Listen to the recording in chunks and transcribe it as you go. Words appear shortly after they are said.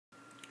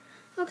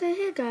Okay,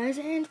 hey guys,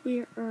 and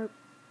we are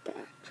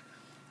back.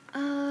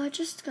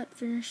 Just got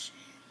finishing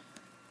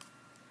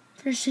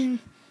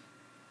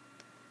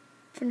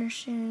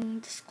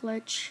this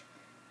glitch.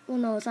 Well,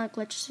 no, it's not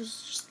glitch,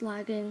 it's just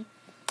lagging.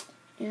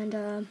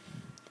 And,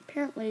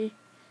 apparently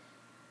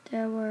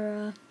there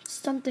were,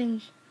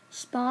 something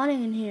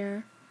spawning in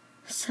here.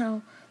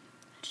 So,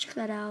 let's check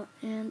that out.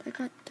 And I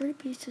got 3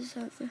 pieces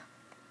of, oh,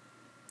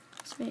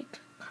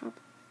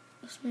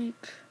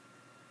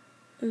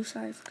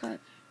 sorry, I forgot.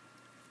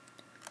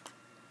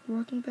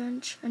 Working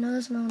bench. I know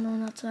there's no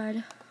one outside.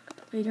 I'll get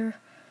that later.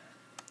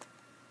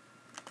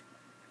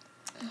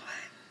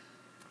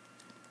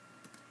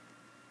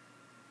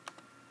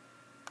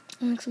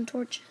 I'll make some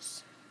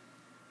torches.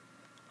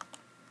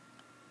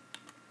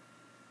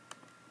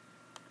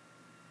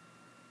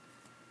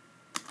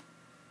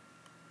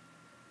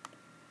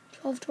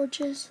 $12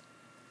 torches.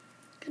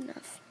 Good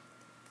enough.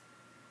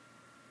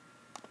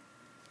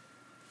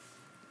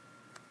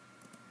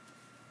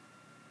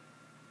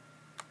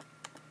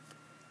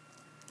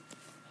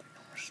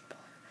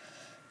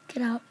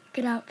 Get out,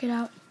 get out, get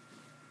out.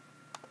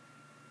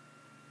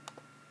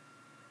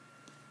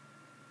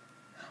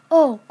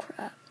 Oh,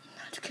 crap.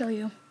 I had to kill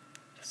you.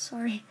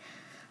 Sorry.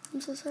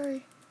 I'm so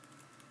sorry.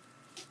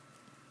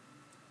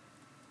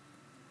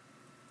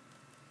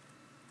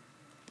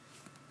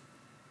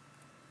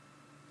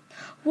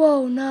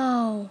 Whoa,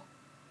 no.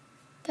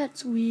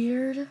 That's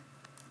weird.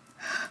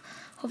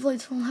 Hopefully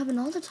this won't happen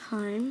all the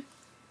time.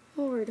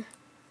 Lord.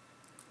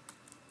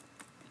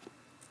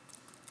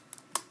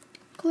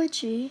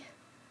 Glitchy.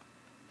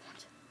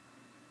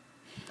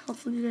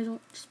 Hopefully you guys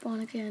won't spawn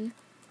again.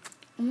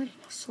 I'm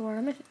making a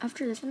sword.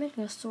 After this, I'm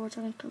making a sword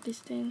so I can kill these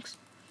things.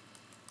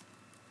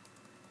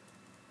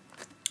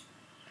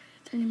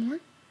 Any more?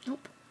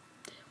 Nope.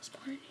 They don't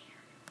spawn in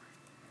here anymore.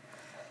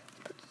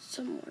 Put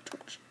some more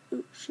torch.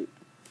 Ooh, shoot.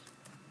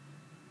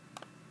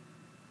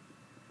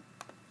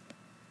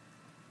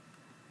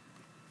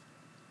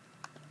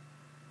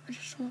 I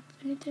just don't want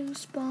anything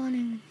spawning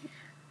in here.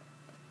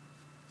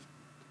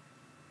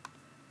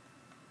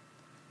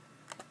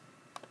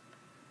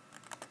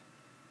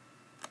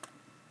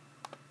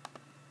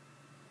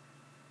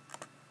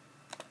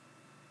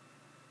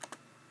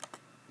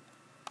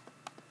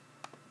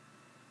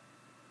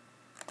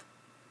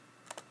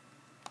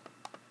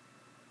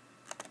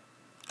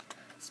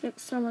 Let's make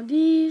some of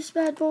these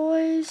bad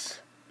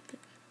boys.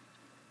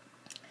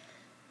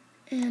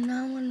 And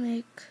now I'm going to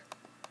make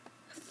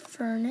a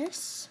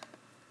furnace.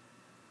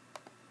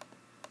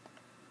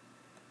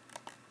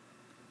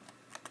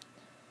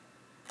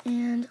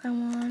 And I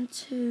want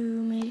to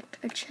make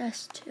a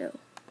chest too,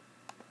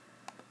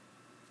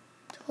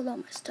 to hold all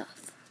my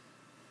stuff.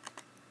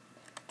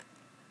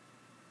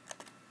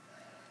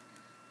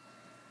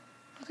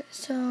 Okay,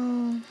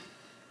 so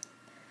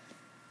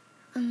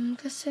I'm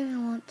guessing I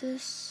want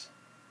this.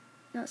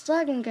 No, it's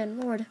lagging again,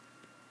 Lord.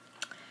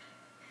 I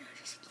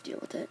just have to deal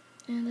with it.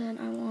 And then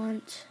I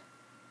want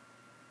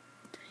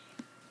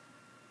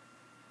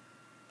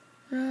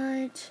 3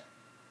 right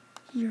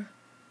here.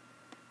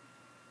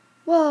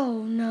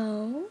 Whoa,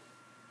 no.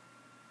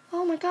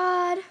 Oh my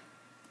god.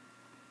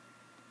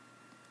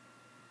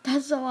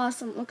 That's so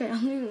awesome. Okay,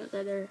 I'm leaving it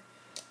there.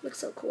 Looks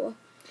so cool.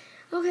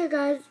 Okay,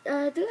 guys,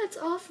 I think that's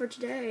all for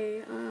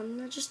today.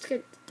 Just to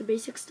get the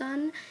basics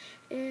done.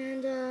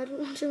 And I don't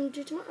want to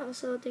do tomorrow.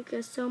 So thank you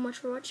guys so much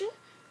for watching.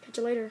 Catch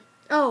you later.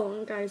 Oh,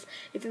 and guys,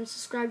 if you haven't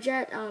subscribed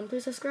yet,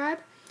 please subscribe.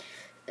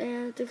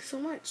 And thank you so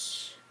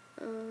much.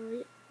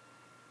 Yeah.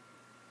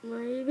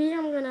 Maybe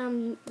I'm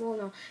gonna, well,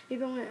 no,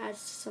 maybe I'm gonna add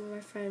some of my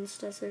friends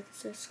to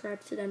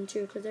subscribe to them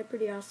too, because they're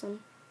pretty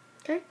awesome.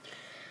 Okay?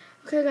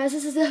 Okay, guys,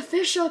 this is the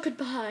official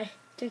goodbye.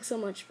 Thanks so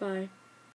much. Bye.